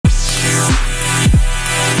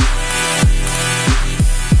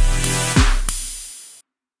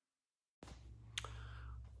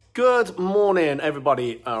Good morning,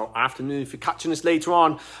 everybody, or afternoon if you're catching this later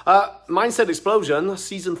on. Mindset Explosion,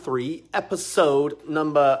 Season 3, Episode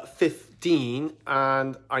number 15.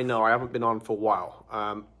 And I know I haven't been on for a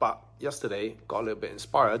while, but yesterday got a little bit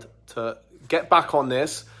inspired to get back on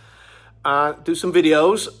this and do some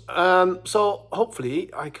videos. So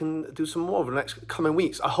hopefully I can do some more over the next coming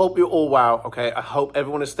weeks. I hope you're all well, okay? I hope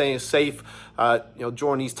everyone is staying safe,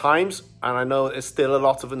 during these times. And I know there's still a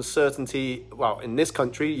lot of uncertainty, well, in this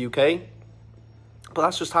country, UK, but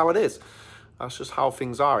that's just how it is. That's just how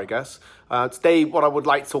things are, I guess. Today, what I would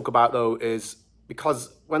like to talk about, though, is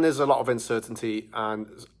because when there's a lot of uncertainty and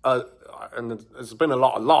there's been a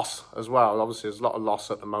lot of loss as well. Obviously, there's a lot of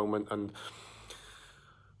loss at the moment, and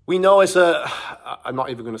we know it's I'm not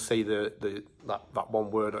even going to say that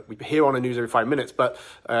one word that we hear on the news every 5 minutes, but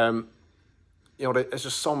there's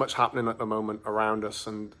just so much happening at the moment around us,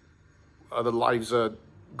 and other lives are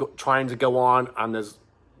trying to go on, and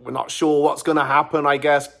we're not sure what's going to happen, I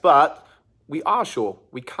guess, but we are sure.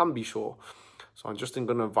 We can be sure. So I'm just going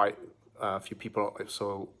to invite a few people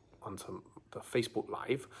onto the Facebook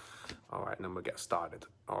Live. All right, and then we'll get started.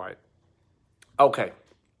 All right. Okay.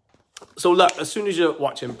 So look, as soon as you're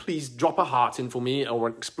watching, please drop a heart in for me or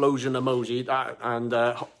an explosion emoji.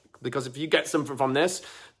 Because if you get something from this,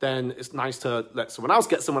 then it's nice to let someone else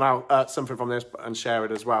get something from this and share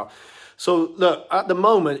it as well. So look, at the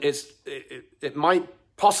moment, it might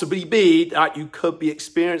possibly be that you could be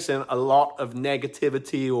experiencing a lot of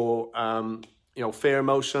negativity or fear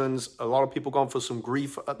emotions. A lot of people going for some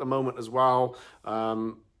grief at the moment as well.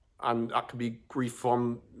 And that could be grief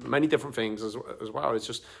from many different things as well. It's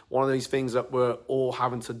just one of these things that we're all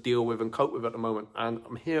having to deal with and cope with at the moment. And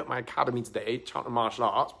I'm here at my academy today, Cheltenham Martial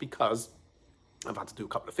Arts, because I've had to do a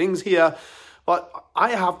couple of things here. But I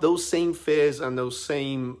have those same fears and those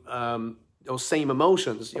same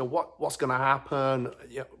emotions. What's going to happen?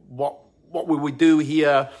 What will we do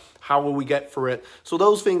here? How will we get through it? So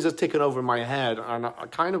those things are ticking over in my head, and I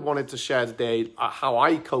kind of wanted to share today how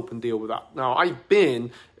I cope and deal with that. Now, I've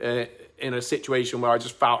been in a situation where I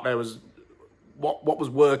just felt there was what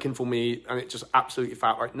was working for me, and it just absolutely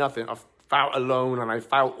felt like nothing. I felt alone, and I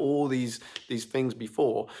felt all these things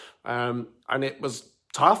before, and it was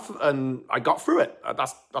tough, and I got through it.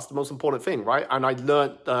 That's the most important thing, right? And I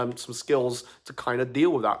learned some skills to kind of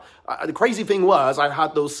deal with that. The crazy thing was I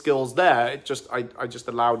had those skills there. I just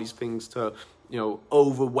allowed these things to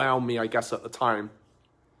overwhelm me, I guess, at the time.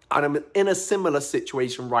 And I'm in a similar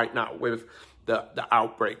situation right now with the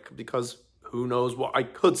outbreak, because who knows what I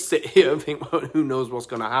could sit here and think, well, who knows what's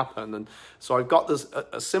going to happen. And so I've got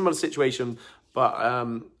a similar situation, but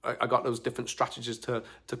I got those different strategies to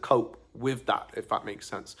cope with that, if that makes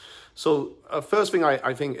sense. So first thing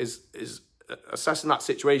I think is assessing that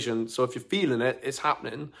situation. So if you're feeling it, it's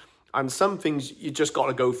happening. And some things you just got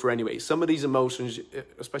to go through anyway. Some of these emotions,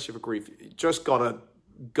 especially for grief, you just got to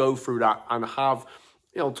go through that and have,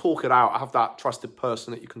 talk it out. Have that trusted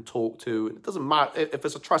person that you can talk to. It doesn't matter if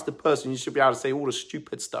it's a trusted person, you should be able to say all the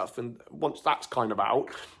stupid stuff. And once that's kind of out,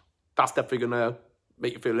 that's definitely going to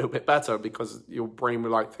make you feel a little bit better, because your brain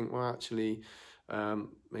will think, well, actually,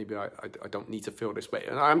 maybe I don't need to feel this way.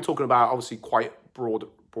 And I'm talking about obviously quite broad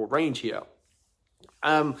range here.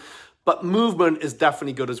 But movement is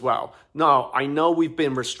definitely good as well. Now, I know we've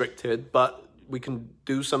been restricted, but we can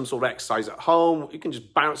do some sort of exercise at home. You can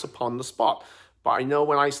just bounce upon the spot. But I know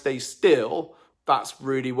when I stay still, that's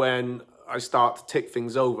really when I start to tick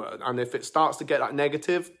things over. And if it starts to get that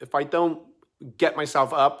negative, if I don't get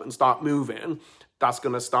myself up and start moving, that's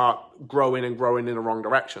going to start growing and growing in the wrong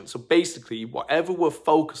direction. So basically, whatever we're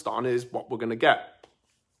focused on is what we're going to get.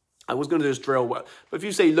 I was going to do this drill, but if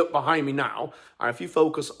you say, look behind me now, and if you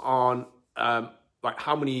focus on like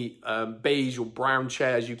how many beige or brown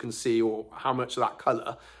chairs you can see, or how much of that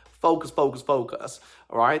color, focus,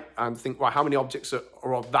 all right? And think, well, how many objects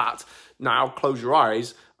are of that? Now close your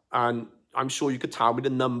eyes, and I'm sure you could tell me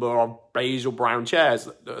the number of beige or brown chairs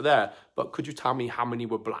that are there, but could you tell me how many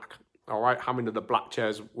were black? All right, how many of the black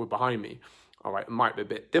chairs were behind me? All right, it might be a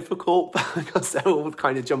bit difficult because they're all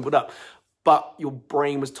kind of jumbled up, but your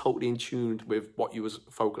brain was totally in tune with what you was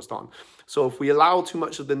focused on. So if we allow too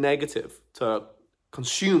much of the negative to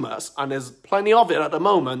consume us, and there's plenty of it at the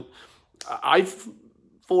moment, I've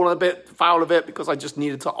fallen a bit foul of it because I just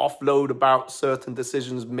needed to offload about certain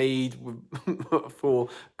decisions made for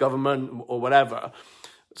government or whatever.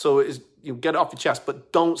 So get it off your chest,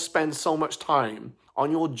 but don't spend so much time on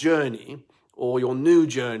your journey or your new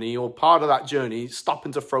journey or part of that journey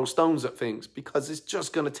stopping to throw stones at things, because it's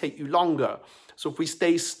just going to take you longer. So if we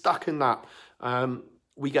stay stuck in that,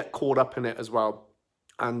 we get caught up in it as well.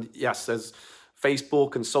 And yes, there's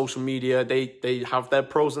Facebook and social media, they have their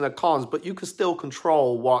pros and their cons, but you can still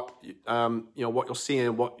control what what you're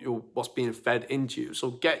seeing, what's being fed into you.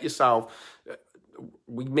 So get yourself.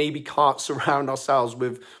 We maybe can't surround ourselves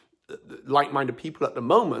with like-minded people at the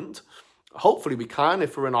moment. Hopefully we can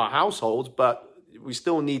if we're in our households, but we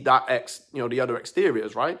still need that the other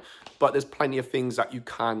exteriors, right? But there's plenty of things that you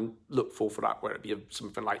can look for that, whether it be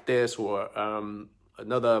something like this or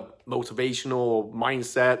another motivational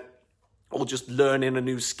mindset, or just learning a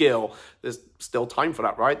new skill. There's still time for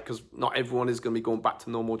that, right? Because not everyone is going to be going back to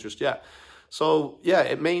normal just yet. So yeah,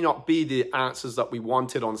 it may not be the answers that we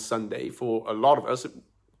wanted on Sunday for a lot of us. It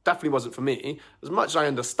definitely wasn't for me. As much as I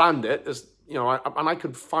understand it, as and I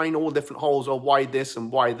could find all different holes, or why this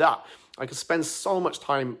and why that. I could spend so much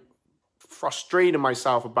time frustrating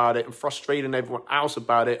myself about it and frustrating everyone else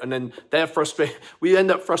about it, and then they're frustrated. We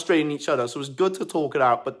end up frustrating each other. So it's good to talk it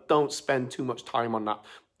out, but don't spend too much time on that,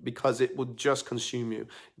 because it will just consume you.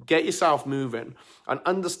 Get yourself moving and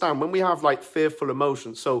understand when we have like fearful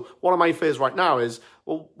emotions. So one of my fears right now is,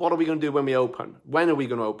 well, what are we going to do when we open? When are we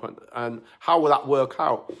going to open? And how will that work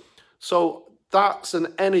out? So that's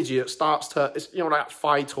an energy that starts to, it's, that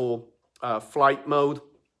fight or flight mode.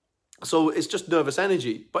 So it's just nervous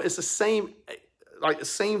energy, but it's the same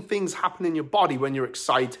things happen in your body when you're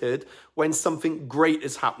excited, when something great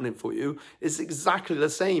is happening for you. It's exactly the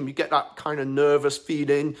same. You get that kind of nervous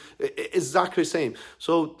feeling, exactly the same.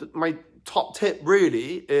 So my top tip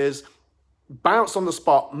really is bounce on the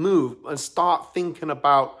spot, move, and start thinking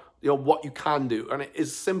about what you can do. And it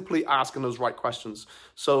is simply asking those right questions.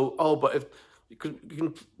 So, but if you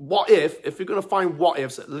can, what if you're going to find what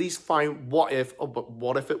ifs, at least find what if, but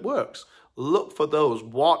what if it works? Look for those.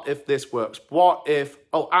 What if this works? What if,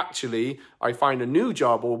 actually, I find a new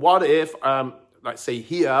job? Or what if, let's say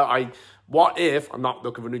here, what if, I'm not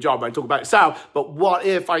looking for a new job, I talk about itself, but what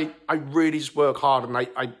if I really just work hard and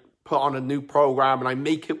I put on a new program and I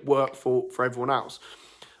make it work for everyone else?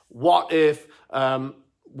 What if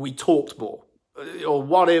we talked more? Or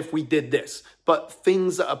what if we did this? But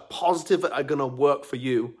things that are positive that are going to work for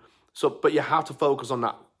you. So, but you have to focus on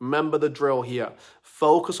that. Remember the drill here.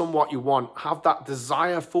 Focus on what you want. Have that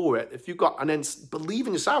desire for it. If you got, and then believe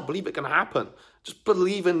in yourself. Believe it can happen. Just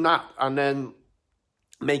believe in that, and then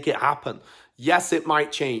make it happen. Yes, it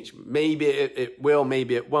might change. Maybe it will.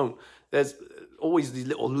 Maybe it won't. There's always these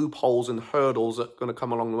little loopholes and hurdles that are going to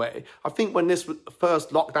come along the way. I think when this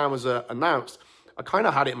first lockdown was announced, I kind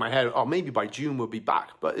of had it in my head, maybe by June we'll be back.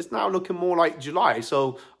 But it's now looking more like July.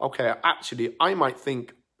 So, okay, actually, I might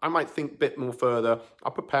think a bit more further.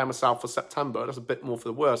 I'll prepare myself for September. That's a bit more for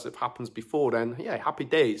the worst. If it happens before then, yeah, happy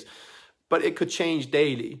days. But it could change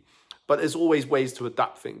daily. But there's always ways to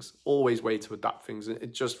adapt things. Always ways to adapt things.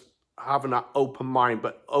 It just having that open mind,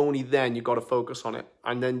 but only then you got to focus on it.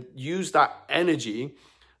 And then use that energy.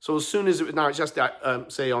 So as soon as it's just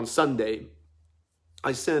that, say on Sunday,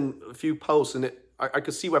 I sent a few posts, and I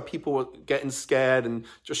could see where people were getting scared and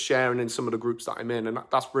just sharing in some of the groups that I'm in. And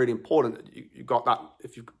that's really important. You got that,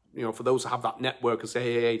 if you for those who have that network and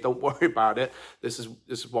say, hey, don't worry about it. This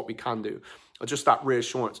is what we can do. Or just that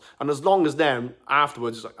reassurance. And as long as then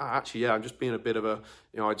afterwards, it's like, actually, yeah, I'm just being a bit of a,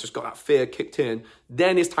 I just got that fear kicked in.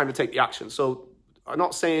 Then it's time to take the action. So I'm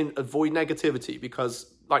not saying avoid negativity,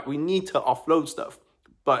 because like we need to offload stuff.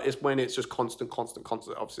 But it's when it's just constant.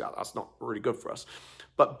 Obviously, that's not really good for us.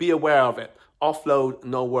 But be aware of it. Offload,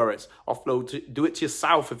 no worries. Offload, do it to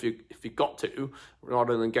yourself if you got to,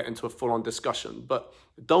 rather than get into a full-on discussion. But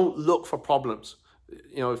don't look for problems.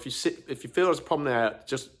 If you feel there's a problem there,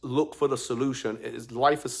 just look for the solution.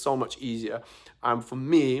 Life is so much easier. And for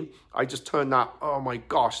me, I just turned that, oh my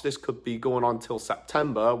gosh, this could be going on till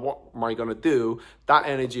September. What am I going to do? That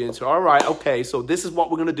energy into, all right, okay, so this is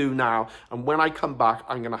what we're going to do now. And when I come back,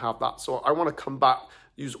 I'm going to have that. So I want to come back,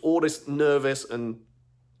 use all this nervous and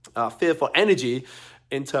fearful energy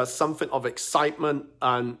into something of excitement,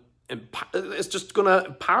 and it's just going to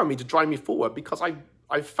empower me to drive me forward, because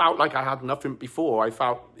I felt like I had nothing before. I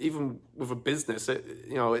felt, even with a business,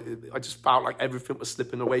 I just felt like everything was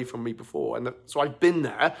slipping away from me before. And so I've been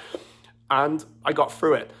there and I got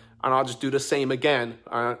through it, and I'll just do the same again.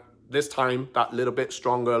 This time, that little bit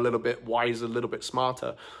stronger, a little bit wiser, a little bit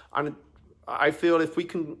smarter. And I feel if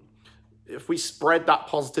we spread that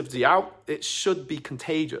positivity out, it should be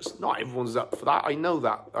contagious. Not everyone's up for that. I know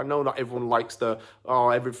that. I know not everyone likes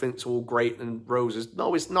everything's all great and roses.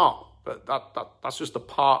 No, it's not. But that's just a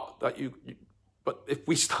part that but if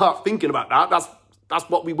we start thinking about that, that's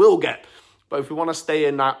what we will get. But if we want to stay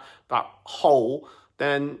in that hole,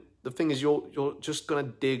 then the thing is you're just gonna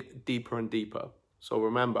dig deeper and deeper. So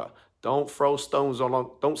remember, don't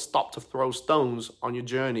stop to throw stones on your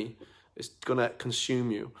journey. It's going to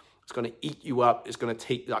consume you. It's going to eat you up. It's going to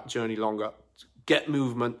take that journey longer. Get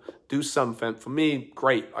movement, do something. For me,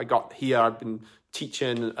 great. I got here. I've been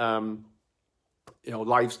teaching, you know,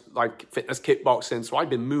 live fitness kickboxing. So I've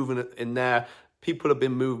been moving it in there. People have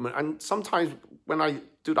been moving. And sometimes when I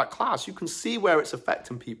do that class, you can see where it's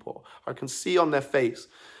affecting people. I can see on their face.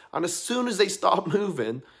 And as soon as they start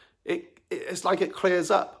moving, it's like it clears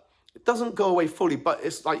up. It doesn't go away fully, but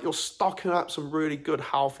it's like you're stocking up some really good,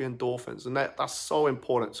 healthy endorphins. And that's so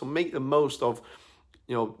important. So make the most of,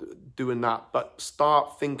 you know, doing that, but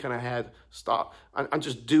start thinking ahead, and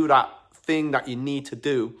just do that thing that you need to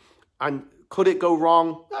do. And could it go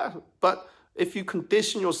wrong? Yeah, but if you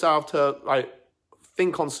condition yourself to like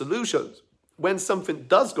think on solutions, when something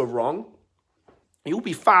does go wrong, you'll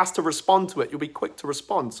be fast to respond to it. You'll be quick to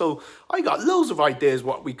respond. So I got loads of ideas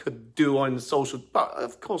what we could do on social, but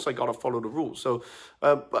of course I got to follow the rules. So,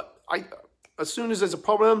 but as soon as there's a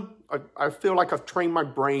problem, I feel like I've trained my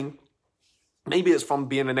brain. Maybe it's from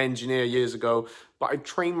being an engineer years ago, but I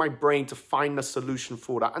trained my brain to find a solution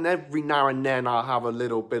for that. And every now and then I'll have a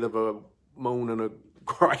little bit of a moan and a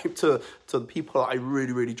gripe to the people that I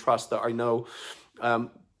really, really trust, that I know,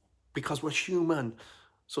 because we're human.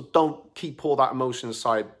 So don't keep all that emotion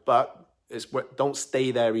aside, but don't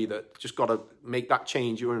stay there either. Just got to make that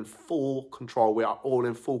change. You're in full control. We are all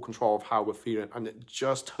in full control of how we're feeling. And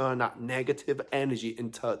just turn that negative energy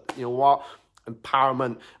into, you know what,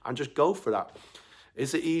 empowerment, and just go for that.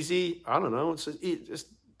 Is it easy? I don't know.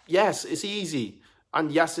 Yes, it's easy.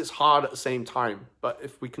 And yes, it's hard at the same time. But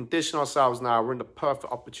if we condition ourselves now, we're in the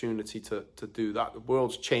perfect opportunity to do that. The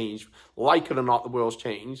world's changed. Like it or not, the world's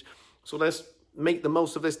changed. So let's make the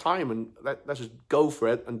most of this time, and let's just go for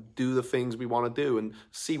it and do the things we want to do and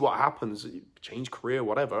see what happens. Change career,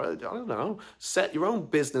 whatever. I don't know. Set your own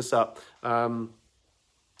business up.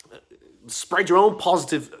 Spread your own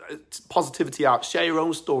positivity out. Share your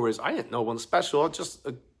own stories. I didn't know one special. I'm just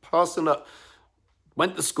a person that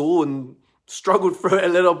went to school and struggled through it a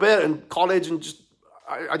little bit, and college, and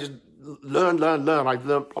I just learned. I've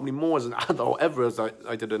learned probably more as an adult ever as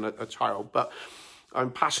I did as a child. But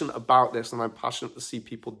I'm passionate about this, and I'm passionate to see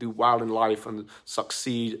people do well in life and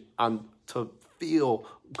succeed and to feel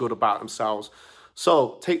good about themselves.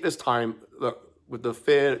 So take this time, look, with the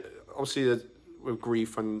fear, obviously, with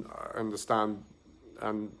grief, and understand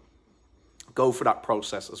and go for that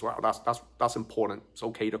process as well. That's important. It's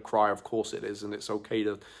okay to cry, of course it is, and it's okay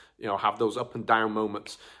to, you know, have those up and down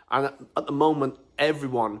moments. And at the moment,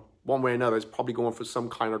 everyone, one way or another, is probably going through some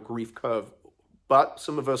kind of grief curve. But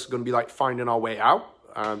some of us are going to be like finding our way out.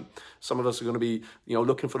 Some of us are going to be, you know,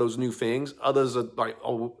 looking for those new things. Others are like,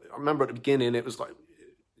 oh, I remember at the beginning, it was like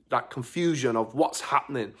that confusion of what's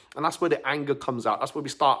happening, and that's where the anger comes out. That's where we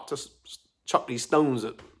start to chuck these stones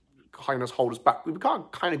that kind of hold us back. We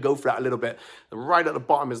can't kind of go for that a little bit. And right at the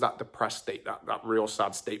bottom is that depressed state, that real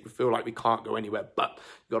sad state. We feel like we can't go anywhere. But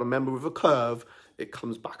you got to remember, with a curve, it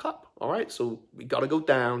comes back up. All right. So we got to go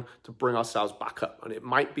down to bring ourselves back up. And it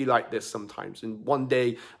might be like this sometimes. And one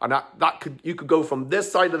day, and you could go from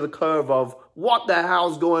this side of the curve of what the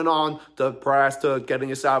hell's going on, to depressed, to getting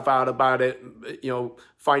yourself out about it, you know,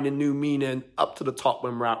 finding new meaning, up to the top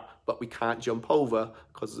when we're out. But we can't jump over,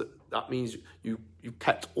 because that means you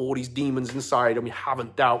kept all these demons inside, and we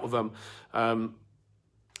haven't dealt with them. And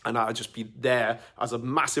that'll just be there as a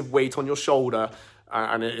massive weight on your shoulder,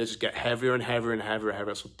 and it'll just get heavier and heavier and heavier and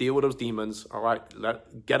heavier. So deal with those demons, all right?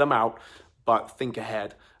 Get them out, but think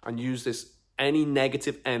ahead and use any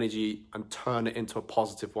negative energy and turn it into a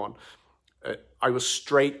positive one. I was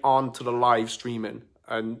straight on to the live streaming,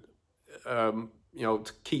 and you know,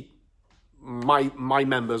 to keep my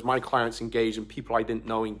members, my clients engaged, and people I didn't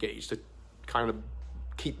know engaged, to kind of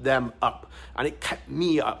keep them up, and it kept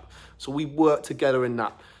me up. So we worked together in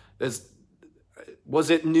that. Was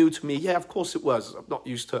it new to me? Yeah, of course it was. I'm not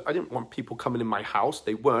used to, I didn't want people coming in my house.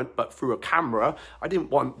 They weren't, but through a camera, I didn't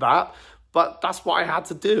want that. But that's what I had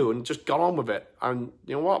to do, and just got on with it. And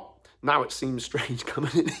you know what? Now it seems strange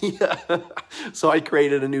coming in here. So I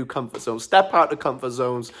created a new comfort zone. Step out the comfort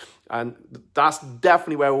zones. And that's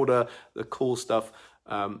definitely where all the cool stuff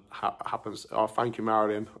happens. Oh, thank you,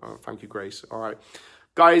 Marilyn. Oh, thank you, Grace. All right.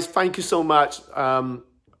 Guys, thank you so much. I'm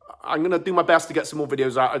going to do my best to get some more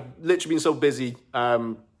videos out. I've literally been so busy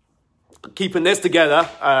keeping this together,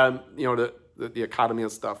 you know, the academy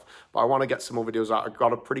and stuff. But I want to get some more videos out. I've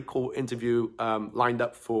got a pretty cool interview lined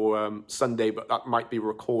up for Sunday, but that might be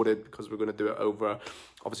recorded because we're going to do it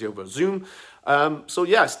obviously over Zoom. So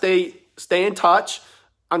yeah, stay in touch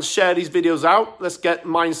and share these videos out. Let's get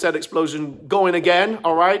Mindset Explosion going again,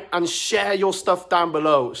 all right? And share your stuff down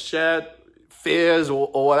below. Share fears or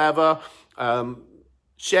whatever.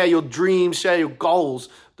 share your dreams, share your goals.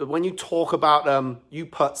 That when you talk about them, you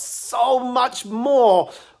put so much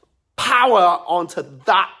more power onto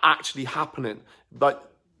that actually happening.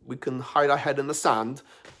 But we can hide our head in the sand,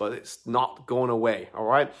 but it's not going away, all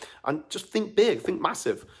right? And just think big, think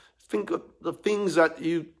massive. Think of the things that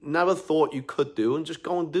you never thought you could do and just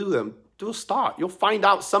go and do them. Do a start. You'll find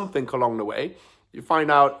out something along the way. You find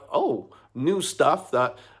out, oh, new stuff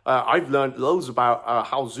that I've learned loads about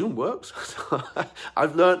how Zoom works.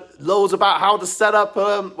 I've learned loads about how to set up,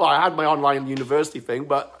 well, I had my online university thing,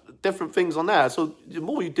 but different things on there. So the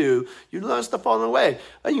more you do, you learn stuff on the way.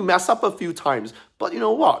 And you mess up a few times. But you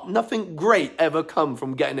know what? Nothing great ever come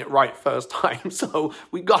from getting it right first time. So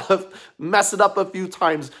we got to mess it up a few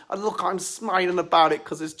times. And look, I'm smiling about it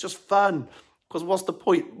because it's just fun. Because what's the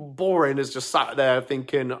point? Boring is just sat there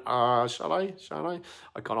thinking, shall I?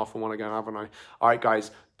 I gone off on one again, haven't I? All right,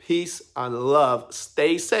 guys. Peace and love.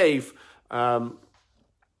 Stay safe. And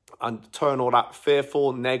turn all that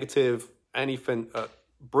fearful, negative, anything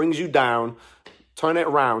brings you down, turn it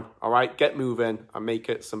around, all right? Get moving and make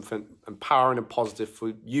it something empowering and positive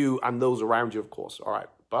for you and those around you, of course. All right,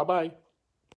 bye-bye.